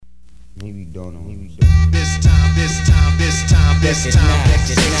Maybe don't know. This time, next time, this time to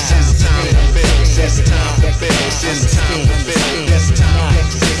build. This time to build. This time to build. This time to build. This time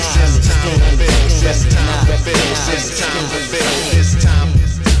to build. This time to build. This time to build. This time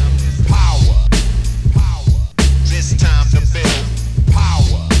power. This time to build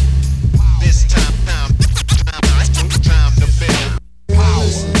power. This time to build power.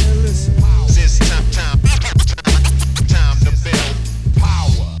 This time to build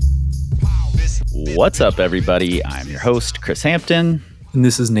power. What's up, everybody? I'm your host, Chris Hampton. And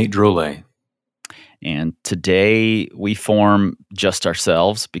this is Nate Drolet. And today we form just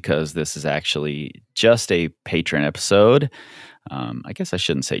ourselves because this is actually just a patron episode. I guess I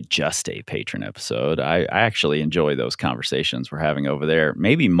shouldn't say just a patron episode. I actually enjoy those conversations we're having over there,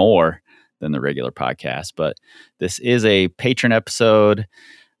 maybe more than the regular podcast, but this is a patron episode.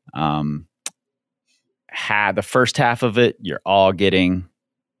 The first half of it, you're all getting.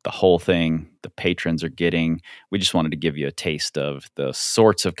 The whole thing the patrons are getting. We just wanted to give you a taste of the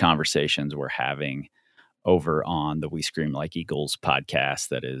sorts of conversations we're having over on the We Scream Like Eagles podcast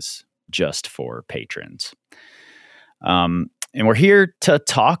that is just for patrons. And we're here to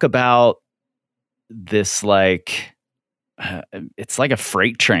talk about this, it's like a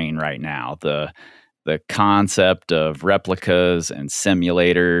freight train right now. The concept of replicas and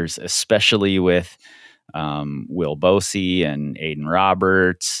simulators, especially with Will Bosey and Aiden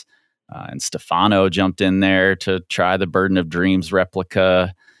Roberts, and Stefano jumped in there to try the Burden of Dreams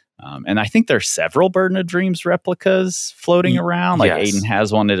replica. And I think there's several Burden of Dreams replicas floating around. Like yes. Aiden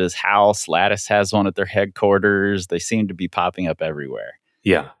has one at his house. Lattice has one at their headquarters. They seem to be popping up everywhere.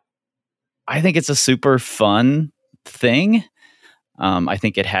 Yeah. I think it's a super fun thing. I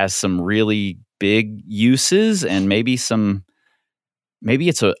think it has some really big uses and maybe it's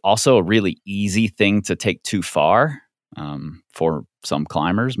also a really easy thing to take too far for some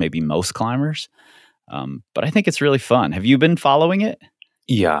climbers, maybe most climbers. But I think it's really fun. Have you been following it?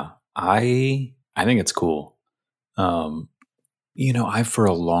 Yeah. I think it's cool. I've for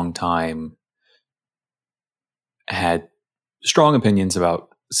a long time had strong opinions about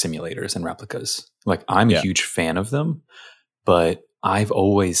simulators and replicas. Like, I'm a huge fan of them, but I've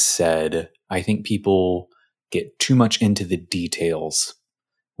always said I think people get too much into the details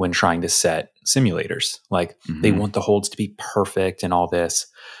when trying to set simulators. Like, they want the holds to be perfect and all this.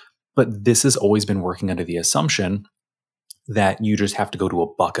 But this has always been working under the assumption that you just have to go to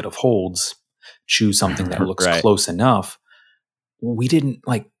a bucket of holds, choose something that looks close enough. We didn't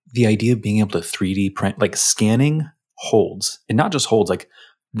like the idea of being able to 3D print, like scanning holds, and not just holds. Like,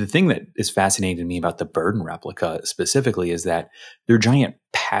 the thing that is fascinating to me about the Burden replica specifically is that they're giant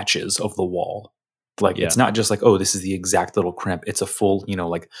patches of the wall. Like, it's not just like, oh, this is the exact little crimp. It's a full,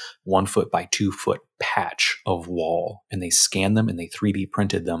 1 foot by 2 foot patch of wall. And they scanned them and they 3D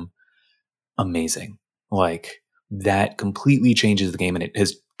printed them. Amazing. Like, that completely changes the game. And it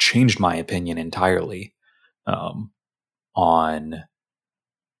has changed my opinion entirely on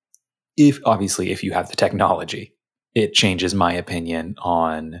if you have the technology. It changes my opinion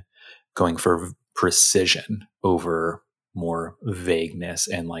on going for precision over more vagueness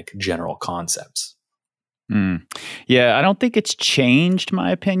and like general concepts. Yeah, I don't think it's changed my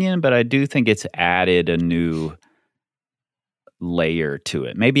opinion, but I do think it's added a new layer to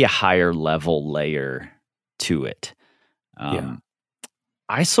it, maybe a higher level layer to it.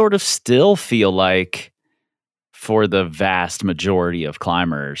 I sort of still feel like for the vast majority of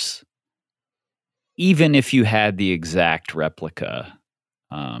climbers, even if you had the exact replica,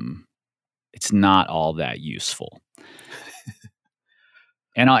 it's not all that useful.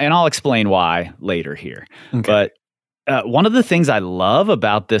 And I'll explain why later here. Okay. But one of the things I love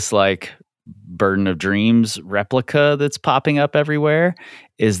about this like Burden of Dreams replica that's popping up everywhere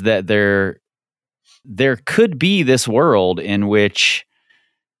is that there could be this world in which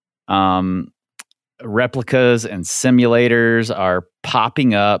replicas and simulators are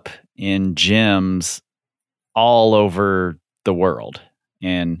popping up in gyms all over the world.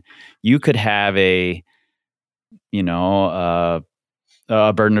 And you could have a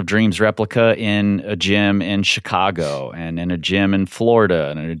Burden of Dreams replica in a gym in Chicago and in a gym in Florida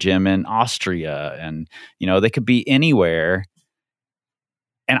and in a gym in Austria. And, they could be anywhere.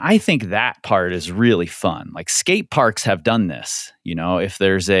 And I think that part is really fun. Like, skate parks have done this. If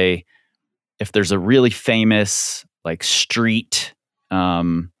there's a really famous like street,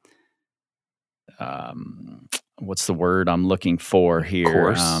 what's the word I'm looking for here?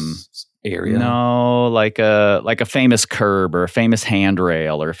 Course area. No, like a famous curb or a famous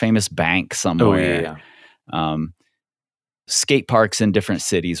handrail or a famous bank somewhere. Oh, yeah. skate parks in different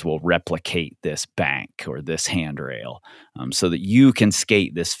cities will replicate this bank or this handrail, so that you can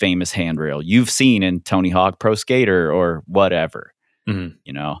skate this famous handrail you've seen in Tony Hawk Pro Skater or whatever, Mhm.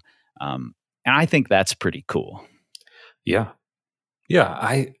 you know? And I think that's pretty cool. Yeah.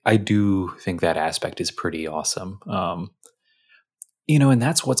 Yeah. I do think that aspect is pretty awesome. And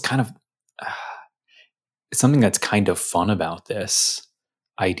that's what's kind of something that's kind of fun about this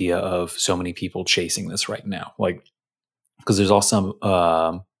idea of so many people chasing this right now. Like, because there's also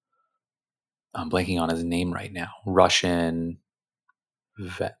I'm blanking on his name right now. Russian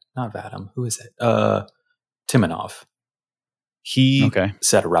not Vadim. Who is it? Timonov. He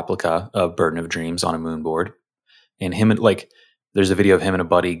set a replica of Burden of Dreams on a moon board, and there's a video of him and a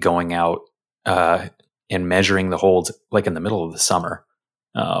buddy going out and measuring the holds like in the middle of the summer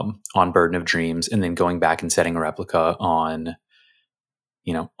on Burden of Dreams, and then going back and setting a replica on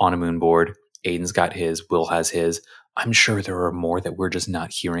a moon board. Aiden's got his, Will has his. I'm sure there are more that we're just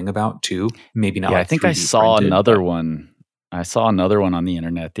not hearing about too. Maybe not. Yeah, like I think 3D I saw printed, another but one. I saw another one on the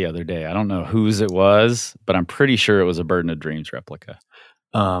internet the other day. I don't know whose it was, but I'm pretty sure it was a Burden of Dreams replica.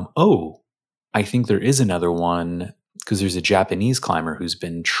 I think there is another one because there's a Japanese climber who's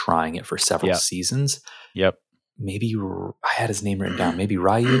been trying it for several seasons. Yep. Maybe I had his name written down. Maybe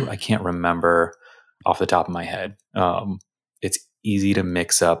Ryu. I can't remember off the top of my head. It's easy to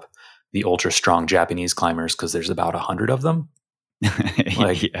mix up the ultra strong Japanese climbers because there's about 100 of them.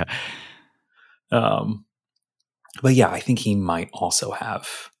 Yeah. But yeah, I think he might also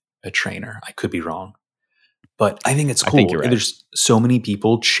have a trainer. I could be wrong. But I think it's cool. I think you're right. There's so many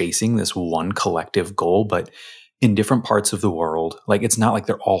people chasing this one collective goal, but in different parts of the world. Like, it's not like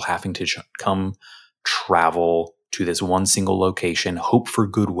they're all having to come travel to this one single location, hope for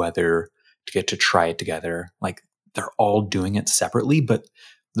good weather to get to try it together. Like, they're all doing it separately, but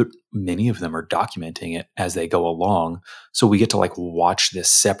many of them are documenting it as they go along. So we get to watch this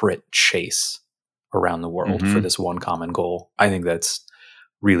separate chase around the world for this one common goal. I think that's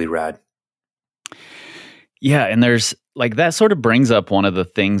really rad. Yeah, and there's that sort of brings up one of the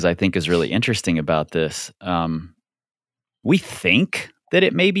things I think is really interesting about this. We think that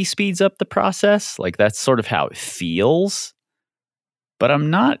it maybe speeds up the process. That's sort of how it feels, but I'm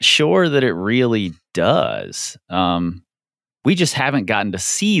not sure that it really does. We just haven't gotten to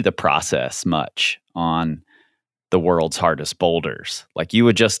see the process much on the world's hardest boulders. You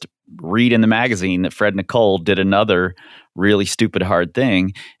would just read in the magazine that Fred Nicole did another really stupid hard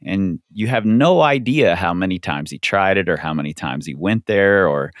thing, and you have no idea how many times he tried it or how many times he went there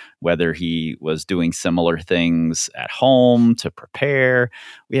or whether he was doing similar things at home to prepare.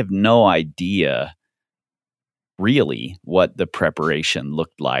 We have no idea really what the preparation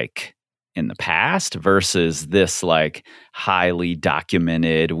looked like in the past versus this highly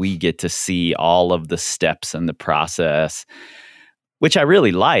documented. We get to see all of the steps in the process, which I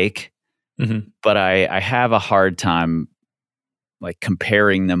really like, but I have a hard time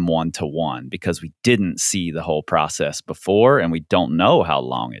comparing them one to one because we didn't see the whole process before and we don't know how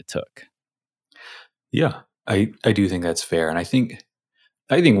long it took. Yeah, I do think that's fair. And I think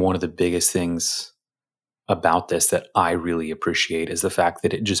one of the biggest things about this that I really appreciate is the fact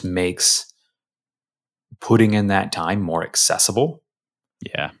that it just makes putting in that time more accessible.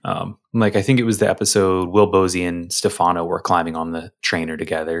 Yeah. I think it was the episode Will Bosey and Stefano were climbing on the trainer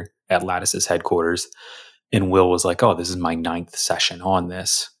together at Lattice's headquarters. And Will was like, oh, this is my 9th session on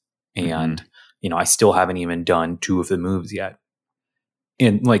this. And, I still haven't even done 2 of the moves yet.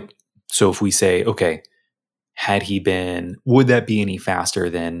 And so if we say, okay, would that be any faster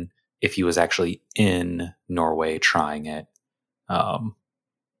than if he was actually in Norway trying it?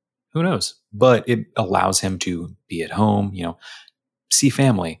 Who knows? But it allows him to be at home, see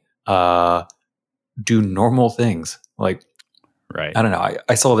family, do normal things. Right. I don't know.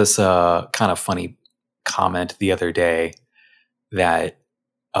 I saw this kind of funny comment the other day that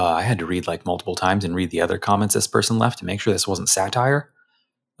I had to read multiple times and read the other comments this person left to make sure this wasn't satire.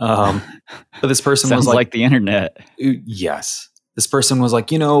 But this person Sounds was like the internet. Yes. This person was like,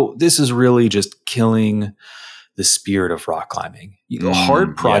 this is really just killing the spirit of rock climbing.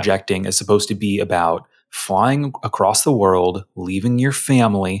 Hard projecting is supposed to be about flying across the world, leaving your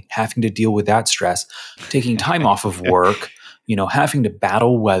family, having to deal with that stress, taking time off of work, having to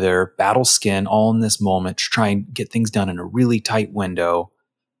battle weather, battle skin all in this moment to try and get things done in a really tight window.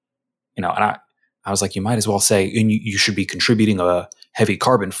 And I was like, you might as well say, and you should be contributing a heavy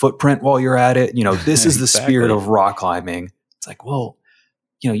carbon footprint while you're at it. This is the spirit of rock climbing. It's like, well,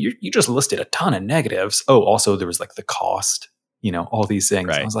 you just listed a ton of negatives. Oh, also there was the cost, all these things.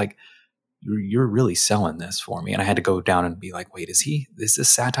 Right. I was like, you're really selling this for me. And I had to go down and be like, wait, is this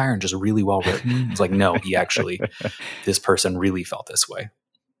satire and just really well written? It's like, no, this person really felt this way.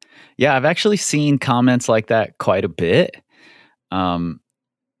 Yeah, I've actually seen comments like that quite a bit. And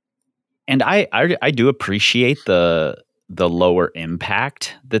I do appreciate the lower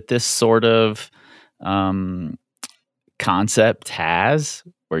impact that this sort of concept has,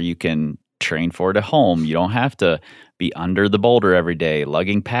 where you can train for it at home. You don't have to be under the boulder every day,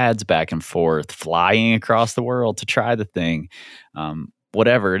 lugging pads back and forth, flying across the world to try the thing.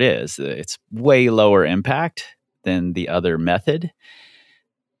 Whatever it is, it's way lower impact than the other method.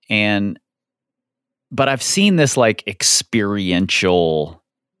 But I've seen this like experiential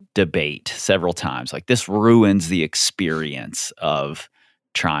debate several times. Like, this ruins the experience of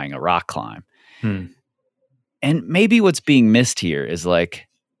trying a rock climb. And maybe what's being missed here is like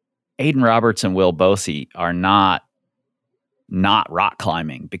Aiden Roberts and Will Bosey are not rock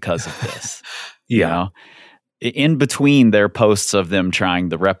climbing because of this. You know? In between their posts of them trying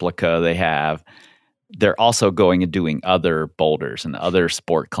the replica they have, they're also going and doing other boulders and other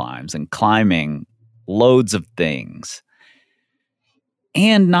sport climbs and climbing loads of things.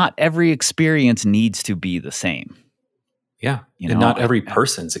 And not every experience needs to be the same. Yeah. And not every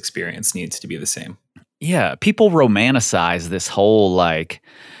person's experience needs to be the same. Yeah. People romanticize this whole, like,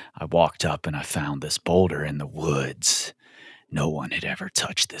 I walked up and I found this boulder in the woods. No one had ever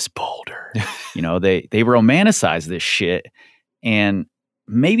touched this boulder. They romanticize this shit. And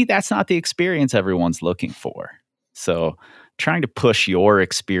maybe that's not the experience everyone's looking for. So trying to push your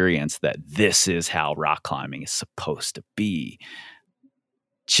experience that this is how rock climbing is supposed to be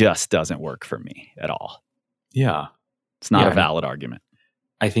just doesn't work for me at all. Yeah. It's not a valid argument.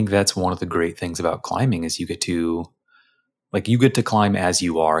 I think that's one of the great things about climbing is you get to climb as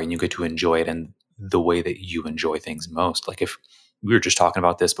you are, and you get to enjoy it in the way that you enjoy things most. Like, if we were just talking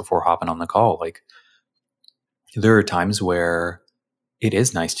about this before hopping on the call, like, there are times where it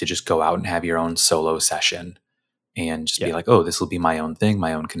is nice to just go out and have your own solo session and just be like, oh, this will be my own thing,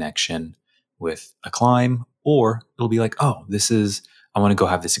 my own connection with a climb. Or it'll be like, oh, I want to go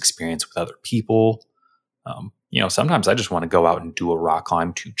have this experience with other people. Sometimes I just want to go out and do a rock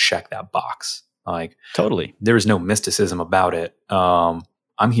climb to check that box. Like, totally. There is no mysticism about it.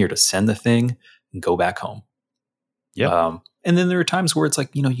 I'm here to send the thing and go back home. Yeah. And then there are times where it's like,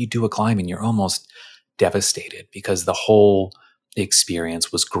 you do a climb and you're almost devastated because the whole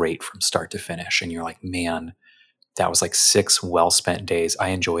experience was great from start to finish. And you're like, man, that was like 6 well-spent days. I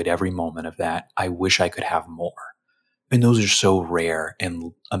enjoyed every moment of that. I wish I could have more. And those are so rare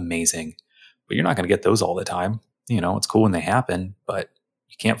and amazing, but you're not going to get those all the time. It's cool when they happen, but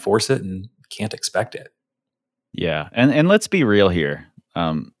you can't force it and can't expect it. Yeah. And let's be real here.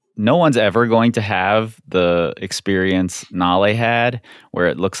 No one's ever going to have the experience Nale had, where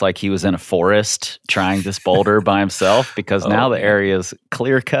it looks like he was in a forest trying this boulder by himself, because now the area's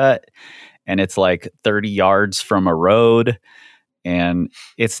clear cut and it's like 30 yards from a road. And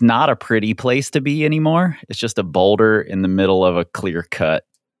it's not a pretty place to be anymore. It's just a boulder in the middle of a clear-cut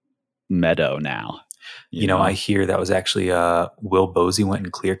meadow now. You know? I hear that was actually Will Bosey went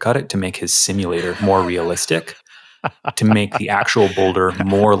and clear-cut it to make his simulator more realistic, to make the actual boulder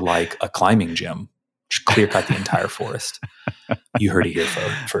more like a climbing gym. Just clear-cut the entire forest. You heard it here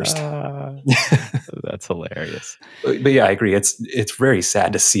first. That's hilarious. But yeah, I agree. It's very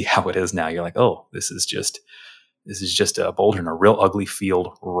sad to see how it is now. You're like, oh, this is just a boulder in a real ugly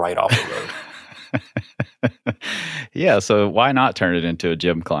field right off the road. Yeah, so why not turn it into a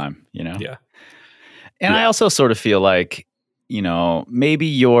gym climb, Yeah. And I also sort of feel like,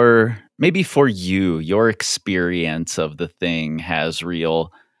 maybe for you, your experience of the thing has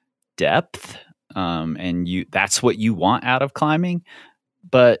real depth, and that's what you want out of climbing.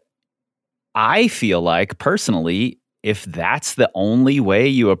 But I feel like, personally, if that's the only way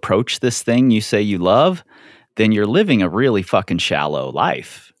you approach this thing you say you love, then you're living a really fucking shallow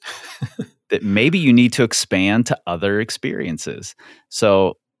life that maybe you need to expand to other experiences.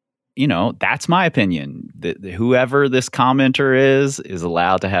 So, that's my opinion. That whoever this commenter is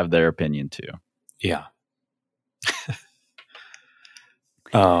allowed to have their opinion too. Yeah.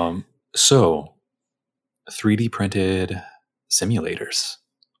 So 3D printed simulators.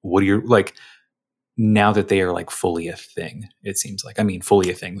 What are your, like, now that they are like fully a thing, it seems like, fully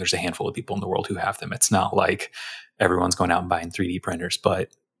a thing. There's a handful of people in the world who have them. It's not like everyone's going out and buying 3D printers, but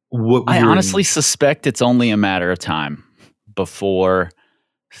I honestly suspect it's only a matter of time before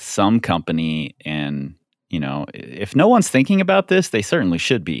some company, and if no one's thinking about this, they certainly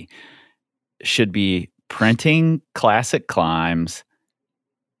should be printing classic climbs,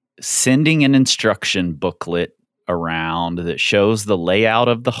 sending an instruction booklet around that shows the layout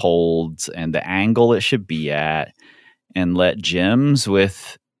of the holds and the angle it should be at, and let gyms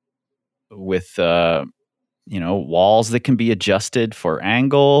with walls that can be adjusted for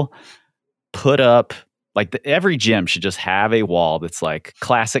angle put up, like every gym should just have a wall that's like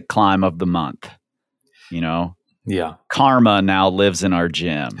classic climb of the month. Yeah. Karma now lives in our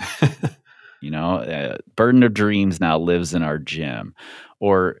gym. Burden of Dreams now lives in our gym.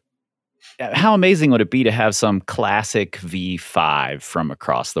 Or how amazing would it be to have some classic V5 from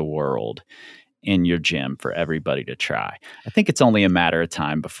across the world in your gym for everybody to try? I think it's only a matter of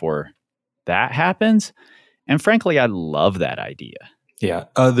time before that happens. And frankly, I love that idea. Yeah.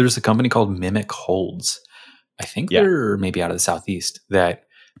 There's a company called Mimic Holds. I think they're maybe out of the Southeast, that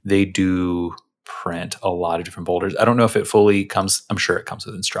they do print a lot of different boulders. I don't know if it fully comes. I'm sure it comes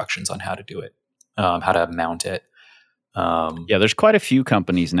with instructions on how to do it, how to mount it. There's quite a few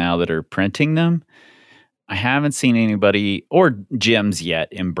companies now that are printing them. I haven't seen anybody or gyms yet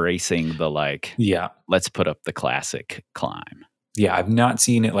embracing the let's put up the classic climb. Yeah, I've not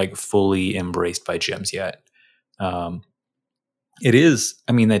seen it like fully embraced by gyms yet. It is,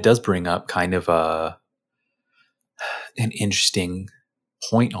 that does bring up kind of an interesting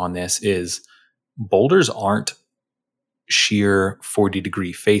point on this is boulders aren't sheer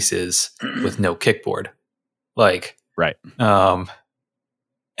 40-degree faces with no kickboard. Like, right.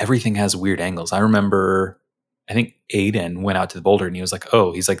 Everything has weird angles. I remember, I think Aiden went out to the boulder and he was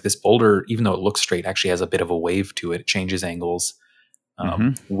like, this boulder, even though it looks straight, actually has a bit of a wave to it. It changes angles.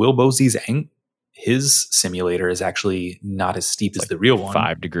 Will Bosey's his simulator is actually not as steep as the real one.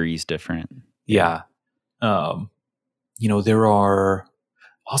 5 degrees different. Yeah. There are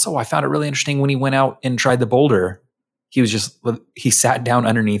also, I found it really interesting when he went out and tried the boulder, he sat down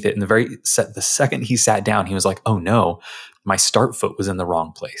underneath it. And the second he sat down, he was like, oh no, my start foot was in the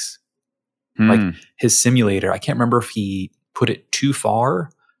wrong place. Like his simulator, I can't remember if he put it too far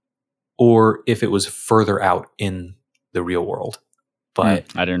or if it was further out in the real world. But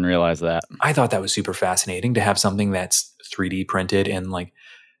I didn't realize that. I thought that was super fascinating to have something that's 3D printed and like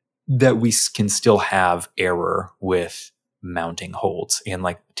that we can still have error with mounting holds and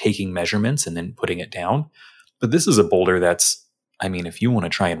like taking measurements and then putting it down. But this is a boulder that's, if you want to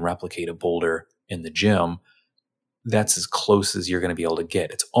try and replicate a boulder in the gym, that's as close as you're going to be able to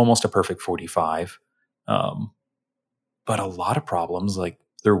get. It's almost a perfect 45. But a lot of problems, like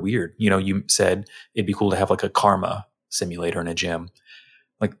they're weird. You said it'd be cool to have like a Karma simulator in a gym.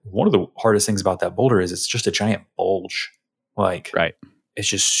 Like one of the hardest things about that boulder is it's just a giant bulge. Like, right. It's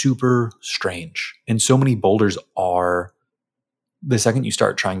just super strange. And so many boulders are, the second you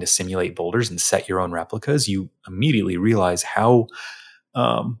start trying to simulate boulders and set your own replicas, you immediately realize how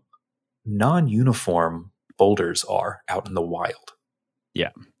non-uniform boulders are out in the wild.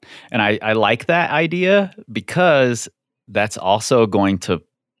 Yeah. And I like that idea because that's also going to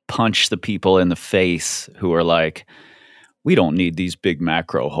punch the people in the face who are like, we don't need these big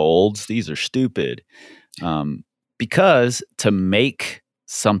macro holds. These are stupid. Because to make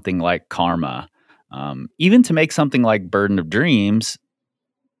something like Karma, even to make something like Burden of Dreams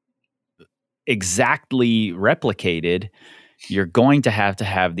exactly replicated, you're going to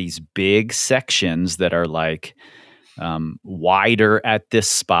have these big sections that are like wider at this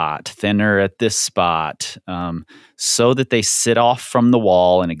spot, thinner at this spot, so that they sit off from the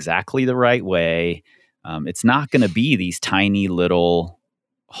wall in exactly the right way. It's not going to be these tiny little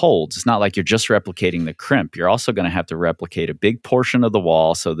holds. It's not like you're just replicating the crimp. You're also going to have to replicate a big portion of the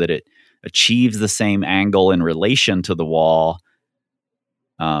wall so that it achieves the same angle in relation to the wall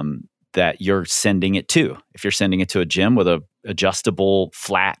that you're sending it to. If you're sending it to a gym with a adjustable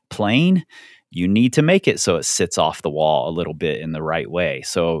flat plane, you need to make it so it sits off the wall a little bit in the right way.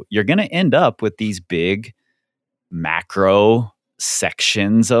 So you're going to end up with these big macro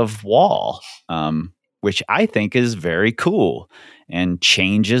sections of wall, which I think is very cool and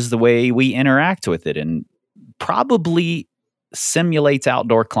changes the way we interact with it and probably simulates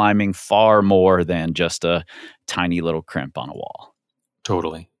outdoor climbing far more than just a tiny little crimp on a wall.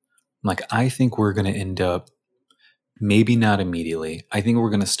 Totally. Like, I think we're going to end up, maybe not immediately, I think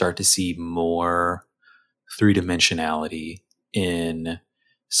we're going to start to see more three-dimensionality in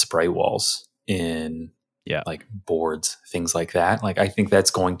spray walls, in like boards, things like that. Like, I think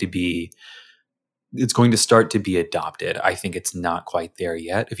that's going to be, it's going to start to be adopted. I think it's not quite there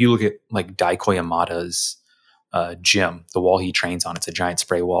yet. If you look at like Daiko Yamada's gym, the wall he trains on, it's a giant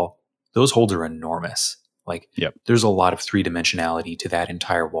spray wall. Those holds are enormous. Like, there's a lot of three-dimensionality to that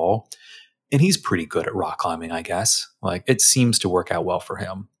entire wall. And he's pretty good at rock climbing, I guess. Like, it seems to work out well for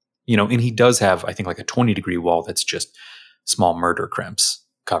him. And he does have, I think, like a 20-degree wall that's just small murder crimps.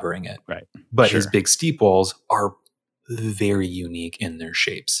 covering it. Right. But his Sure. big steep walls are very unique in their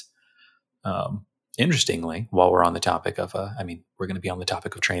shapes. Interestingly, while we're on the topic of, we're going to be on the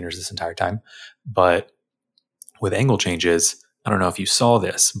topic of trainers this entire time, but with angle changes, I don't know if you saw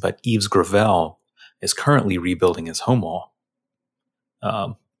this, but Yves Gravel is currently rebuilding his home wall.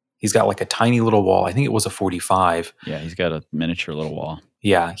 He's got like a tiny little wall. I think it was a 45. Yeah, he's got a miniature little wall.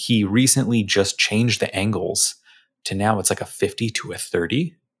 Yeah, he recently just changed the angles to now it's like a 50 to a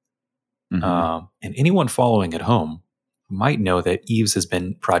 30. Mm-hmm. And anyone following at home might know that Yves has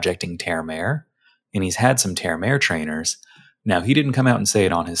been projecting Terre-Mer, and he's had some Terre-Mer trainers. Now, he didn't come out and say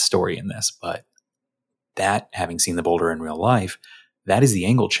it on his story in this, but that, having seen the boulder in real life, that is the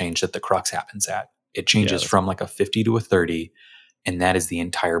angle change that the crux happens at. It changes from like a 50 to a 30, and that is the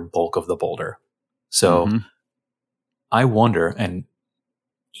entire bulk of the boulder. So I wonder, and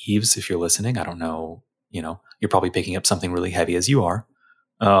Yves, if you're listening, I don't know, you're probably picking up something really heavy as you are.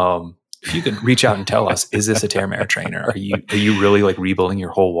 If you could reach out and tell us, is this a Terre-Mer trainer? Are you really like rebuilding your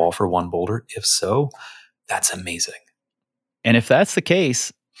whole wall for one boulder? If so, that's amazing. And if that's the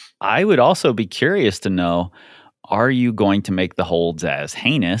case, I would also be curious to know, are you going to make the holds as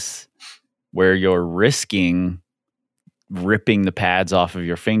heinous where you're risking ripping the pads off of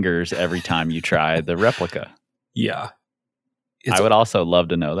your fingers every time you try the replica? Yeah. I would also love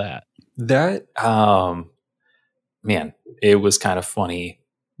to know that. That, man, it was kind of funny.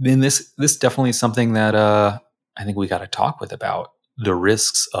 Then this definitely is something that I think we got to talk about the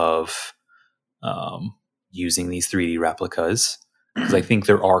risks of using these 3D replicas, because I think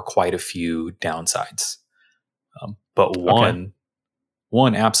there are quite a few downsides. But one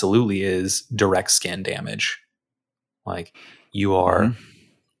absolutely is direct skin damage. Like you are,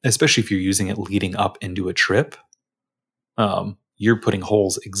 especially if you're using it leading up into a trip, you're putting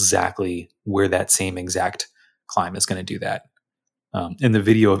holes exactly where that same exact climb is going to do that. In the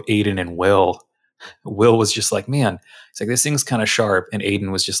video of Aiden and Will was just like, man, it's like, this thing's kind of sharp. And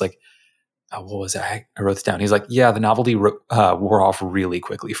Aiden was just like, oh, what was that? I wrote this down. He's like, yeah, the novelty wore off really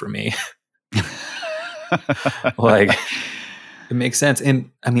quickly for me. Like, it makes sense.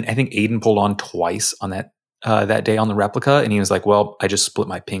 And I mean, I think Aiden pulled on twice on that day on the replica. And he was like, well, I just split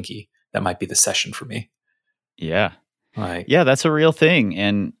my pinky. That might be the session for me. Yeah. Like, yeah, that's a real thing.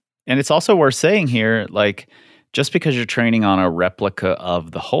 And it's also worth saying here, like, just because you're training on a replica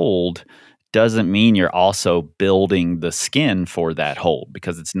of the hold doesn't mean you're also building the skin for that hold,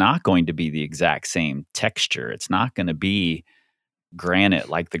 because it's not going to be the exact same texture. It's not going to be granite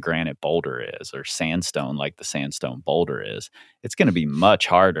like the granite boulder is, or sandstone like the sandstone boulder is. It's going to be much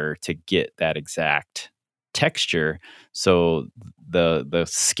harder to get that exact texture. So the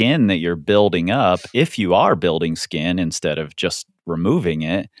skin that you're building up, if you are building skin instead of just removing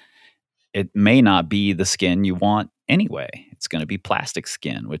it, it may not be the skin you want anyway. It's going to be plastic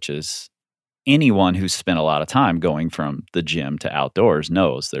skin, which is, anyone who's spent a lot of time going from the gym to outdoors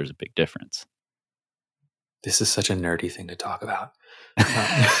knows there's a big difference. This is such a nerdy thing to talk about.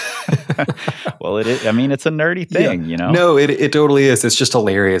 Well, it is. I mean, it's a nerdy thing, you know? No, it totally is. It's just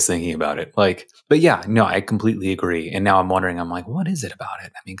hilarious thinking about it. Like, but yeah, no, I completely agree. And now I'm wondering, I'm like, what is it about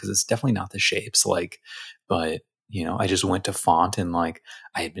it? I mean, because it's definitely not the shapes, like, but I just went to Font, and like,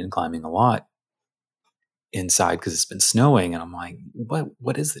 I had been climbing a lot inside because it's been snowing, and I'm like,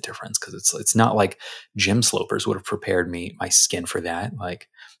 what is the difference? Because it's not like gym slopers would have prepared my skin for that. Like,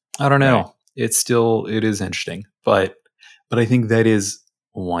 I don't know. Right. It is interesting, but I think that is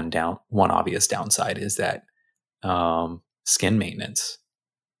one obvious downside is that skin maintenance,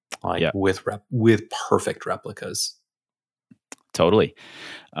 like with perfect replicas. Totally.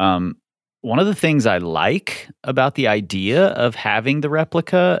 One of the things I like about the idea of having the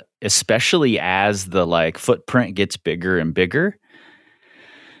replica, especially as the like footprint gets bigger and bigger,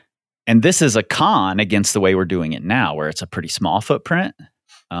 and this is a con against the way we're doing it now, where it's a pretty small footprint,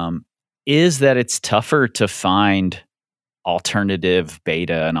 is that it's tougher to find alternative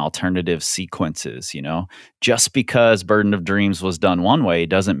beta and alternative sequences. Just because Burden of Dreams was done one way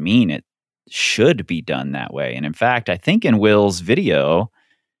doesn't mean it should be done that way. And in fact, I think in Will's video,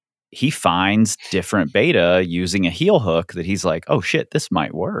 he finds different beta using a heel hook that he's like, oh shit, this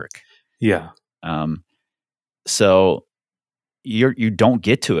might work. Yeah. So you don't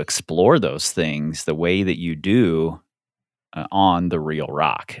get to explore those things the way that you do on the real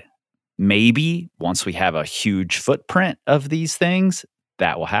rock. Maybe once we have a huge footprint of these things,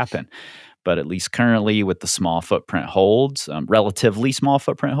 that will happen. But at least currently with the small footprint holds, relatively small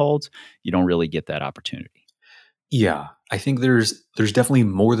footprint holds, you don't really get that opportunity. Yeah, I think there's definitely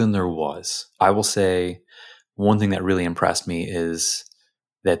more than there was. I will say one thing that really impressed me is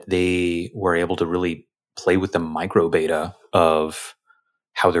that they were able to really play with the micro beta of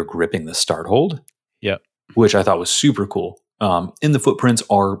how they're gripping the start hold. Yep. Which I thought was super cool. And the footprints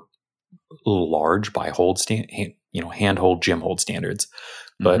are large by handhold gym hold standards.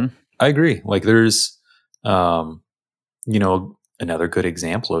 But I agree. Like there's, another good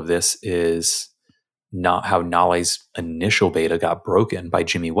example of this is not how Nale's initial beta got broken by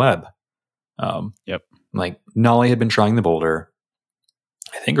Jimmy Webb. Yep. Like Nale had been trying the boulder,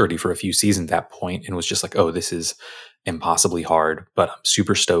 I think already for a few seasons at that point, and was just like, oh, this is impossibly hard, but I'm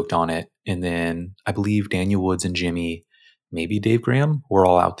super stoked on it. And then I believe Daniel Woods and Jimmy, maybe Dave Graham, were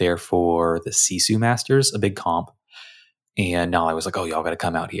all out there for the Sisu Masters, a big comp. And Nale was like, oh, y'all got to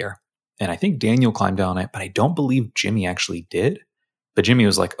come out here. And I think Daniel climbed on it, but I don't believe Jimmy actually did. But Jimmy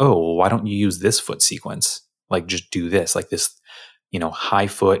was like, oh, well, why don't you use this foot sequence? Like just do this, like this, high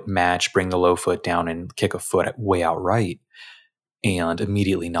foot match, bring the low foot down and kick a foot way out right. And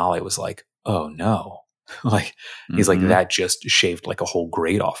immediately Nale was like, oh no. Like he's like, that just shaved like a whole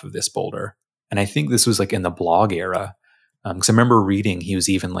grade off of this boulder. And I think this was like in the blog era. Because I remember reading he was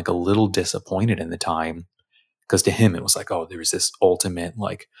even like a little disappointed in the time. Because to him, it was like, oh, there was this ultimate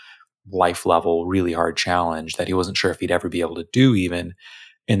like life level, really hard challenge that he wasn't sure if he'd ever be able to do even.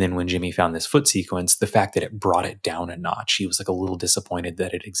 And then when Jimmy found this foot sequence, the fact that it brought it down a notch, he was like a little disappointed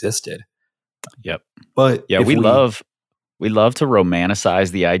that it existed. Yep. But yeah, we love to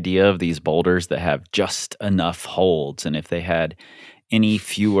romanticize the idea of these boulders that have just enough holds. And if they had any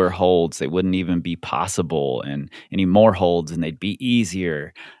fewer holds, they wouldn't even be possible. And any more holds, and they'd be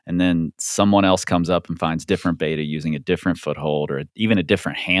easier. And then someone else comes up and finds different beta using a different foothold or even a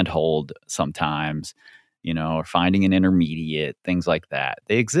different handhold sometimes, or finding an intermediate, things like that.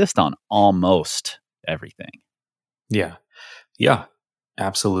 They exist on almost everything. Yeah. Yeah,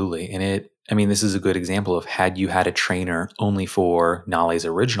 absolutely. And this is a good example of had you had a trainer only for Nale's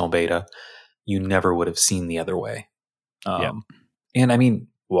original beta, you never would have seen the other way. Yep. And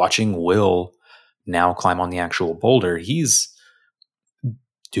watching Will now climb on the actual boulder, he's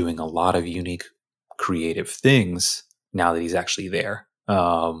doing a lot of unique creative things now that he's actually there.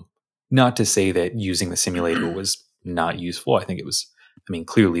 Not to say that using the simulator was not useful. I think it was,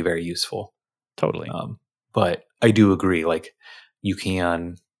 clearly very useful. Totally. But I do agree, like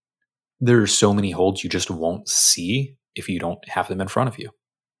there are so many holds you just won't see if you don't have them in front of you.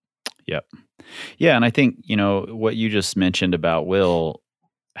 Yep. Yeah, and I think, what you just mentioned about Will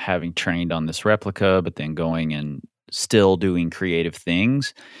having trained on this replica, but then going and still doing creative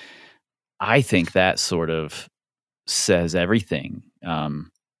things, I think that sort of says everything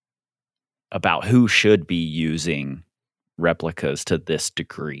about who should be using replicas to this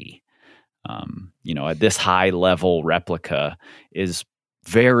degree. This high level replica is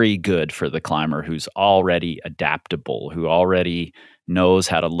very good for the climber who's already adaptable, who already knows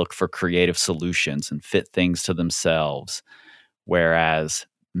how to look for creative solutions and fit things to themselves. Whereas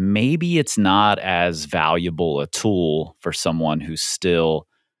maybe it's not as valuable a tool for someone who's still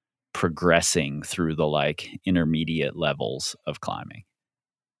progressing through the intermediate levels of climbing.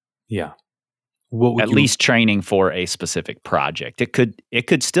 Yeah. At least training for a specific project. It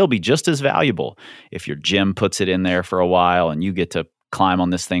could still be just as valuable if your gym puts it in there for a while and you get to climb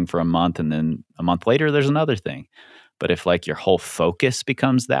on this thing for a month and then a month later there's another thing. But if your whole focus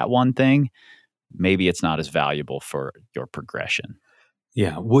becomes that one thing, maybe it's not as valuable for your progression.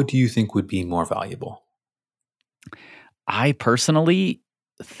 Yeah. What do you think would be more valuable? I personally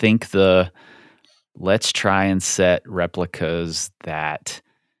think let's try and set replicas that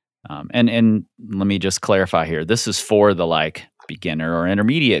and let me just clarify here. This is for the beginner or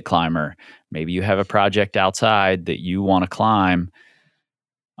intermediate climber. Maybe you have a project outside that you want to climb.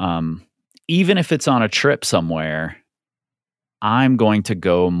 Even if it's on a trip somewhere, I'm going to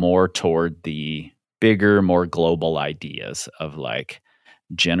go more toward the bigger, more global ideas of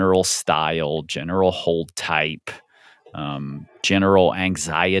general style, general hold type, general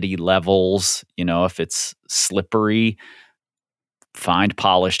anxiety levels. If it's slippery, find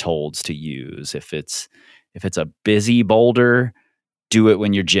polished holds to use. If it's a busy boulder, do it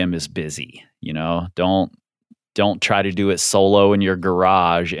when your gym is busy. Don't try to do it solo in your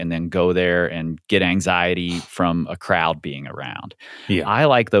garage and then go there and get anxiety from a crowd being around. Yeah. I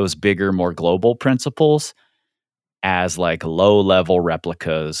like those bigger, more global principles as low-level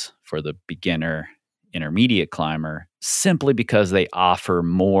replicas for the beginner, intermediate climber, simply because they offer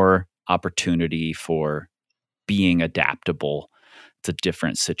more opportunity for being adaptable to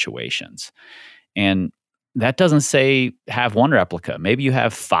different situations. And that doesn't say have one replica. Maybe you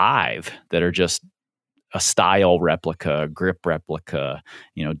have 5 that are just a style replica, a grip replica,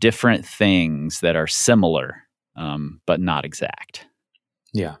 different things that are similar, but not exact.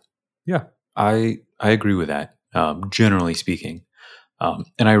 Yeah. Yeah. I agree with that. Generally speaking,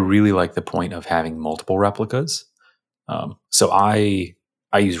 And I really like the point of having multiple replicas. So I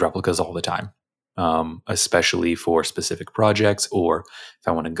use replicas all the time, especially for specific projects or if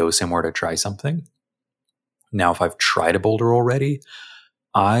I want to go somewhere to try something. Now, if I've tried a boulder already,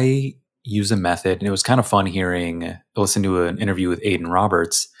 I use a method, and it was kind of fun listen to an interview with Aiden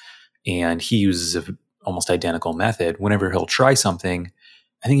Roberts, and he uses an almost identical method. Whenever he'll try something,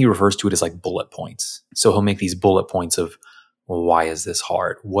 I think he refers to it as like bullet points. So he'll make these bullet points of, well, why is this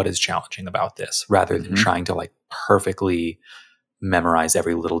hard? What is challenging about this? Rather than trying to like perfectly memorize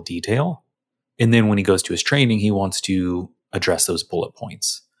every little detail. And then when he goes to his training, he wants to address those bullet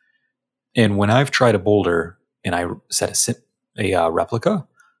points. And when I've tried a boulder and I set a replica,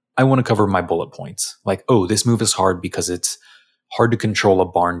 I want to cover my bullet points. Like, oh, this move is hard because it's hard to control a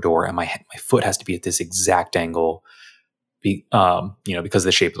barn door, and my foot has to be at this exact angle, because of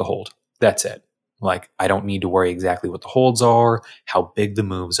the shape of the hold. That's it. Like, I don't need to worry exactly what the holds are, how big the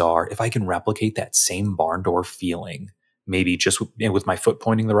moves are. If I can replicate that same barn door feeling, maybe just with my foot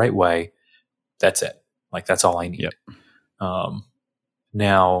pointing the right way, that's it. Like, that's all I need. Yep.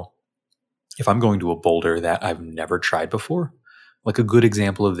 Now, if I'm going to a boulder that I've never tried before, like a good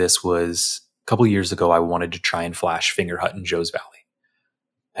example of this was a couple of years ago, I wanted to try and flash Finger Hut in Joe's Valley.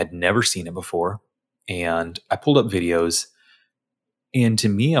 I'd never seen it before. And I pulled up videos. And to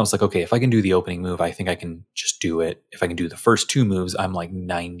me, I was like, okay, if I can do the opening move, I think I can just do it. If I can do the first two moves, I'm like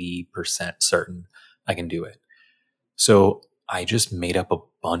 90% certain I can do it. So I just made up a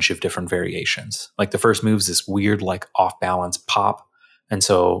bunch of different variations. Like the first move's this weird, like off balance pop. And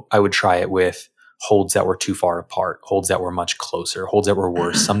so I would try it with holds that were too far apart, holds that were much closer, holds that were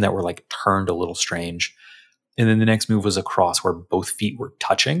worse, some that were like turned a little strange. And then the next move was a cross where both feet were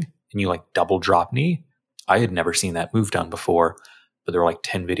touching and you like double drop knee. I had never seen that move done before, but there were like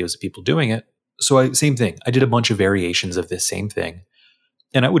 10 videos of people doing it. So same thing. I did a bunch of variations of this same thing.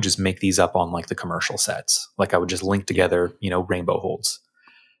 And I would just make these up on like the commercial sets. Like I would just link together, rainbow holds.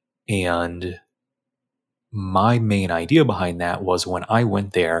 And my main idea behind that was when I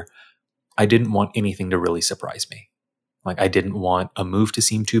went there, I didn't want anything to really surprise me. Like I didn't want a move to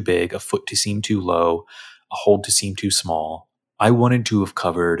seem too big, a foot to seem too low, a hold to seem too small. I wanted to have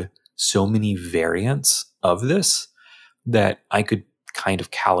covered so many variants of this that I could kind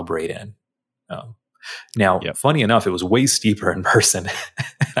of calibrate in. Now, Funny enough, it was way steeper in person.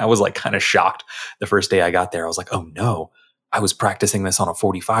 I was like kind of shocked the first day I got there. I was like, oh no, I was practicing this on a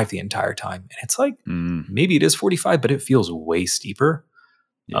 45 the entire time. And it's like, maybe it is 45, but it feels way steeper.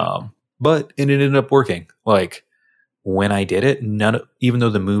 Yeah. But it ended up working. Like when I did it, even though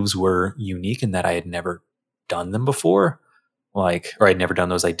the moves were unique in that I had never done them before, or I'd never done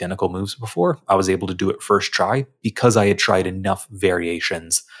those identical moves before, I was able to do it first try because I had tried enough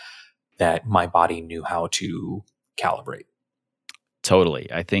variations that my body knew how to calibrate. Totally.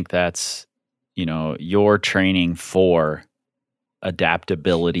 I think that's, your training for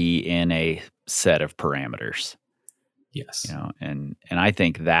adaptability in a set of parameters. Yes. And I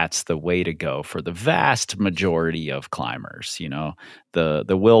think that's the way to go for the vast majority of climbers. The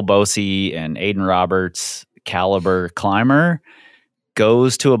Will Bosey and Aiden Roberts caliber climber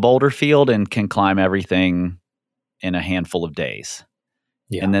goes to a boulder field and can climb everything in a handful of days.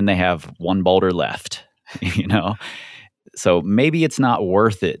 Yeah. And then they have one boulder left, So maybe it's not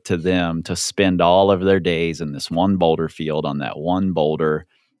worth it to them to spend all of their days in this one boulder field on that one boulder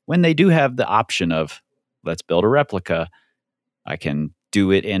when they do have the option of, let's build a replica. I can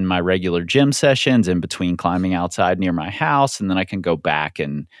do it in my regular gym sessions in between climbing outside near my house, and then I can go back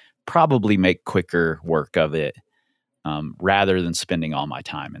and probably make quicker work of it rather than spending all my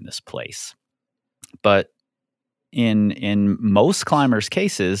time in this place. But in most climbers'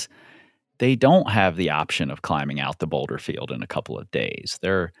 cases, they don't have the option of climbing out the boulder field in a couple of days.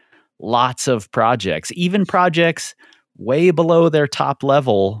 There are lots of projects, even projects way below their top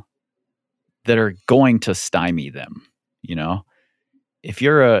level, that are going to stymie them. If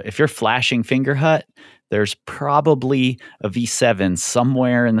you're flashing Finger Hut, there's probably a V7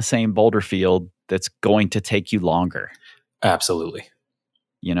 somewhere in the same boulder field that's going to take you longer. Absolutely.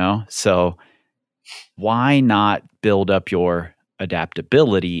 So why not build up your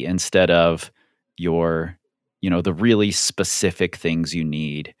adaptability instead of your, the really specific things you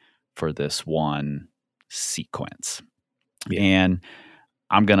need for this one sequence? Yeah. And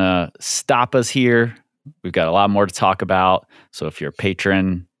I'm going to stop us here. We've got a lot more to talk about. So if you're a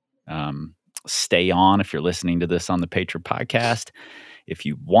patron, stay on if you're listening to this on the Patron podcast. If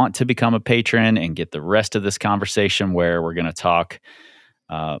you want to become a patron and get the rest of this conversation where we're going to talk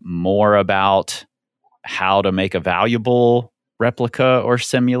more about how to make a valuable replica or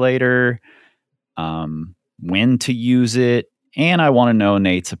simulator, when to use it, And I want to know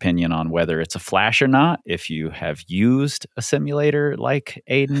Nate's opinion on whether it's a flash or not, if you have used a simulator like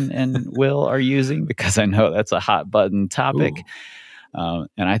Aiden and Will are using, because I know that's a hot button topic. And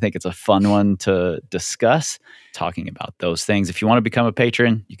I think it's a fun one to discuss, talking about those things. If you want to become a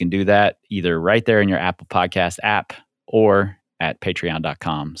patron, you can do that either right there in your Apple Podcast app or at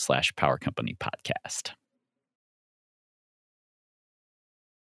patreon.com/Power Company Podcast.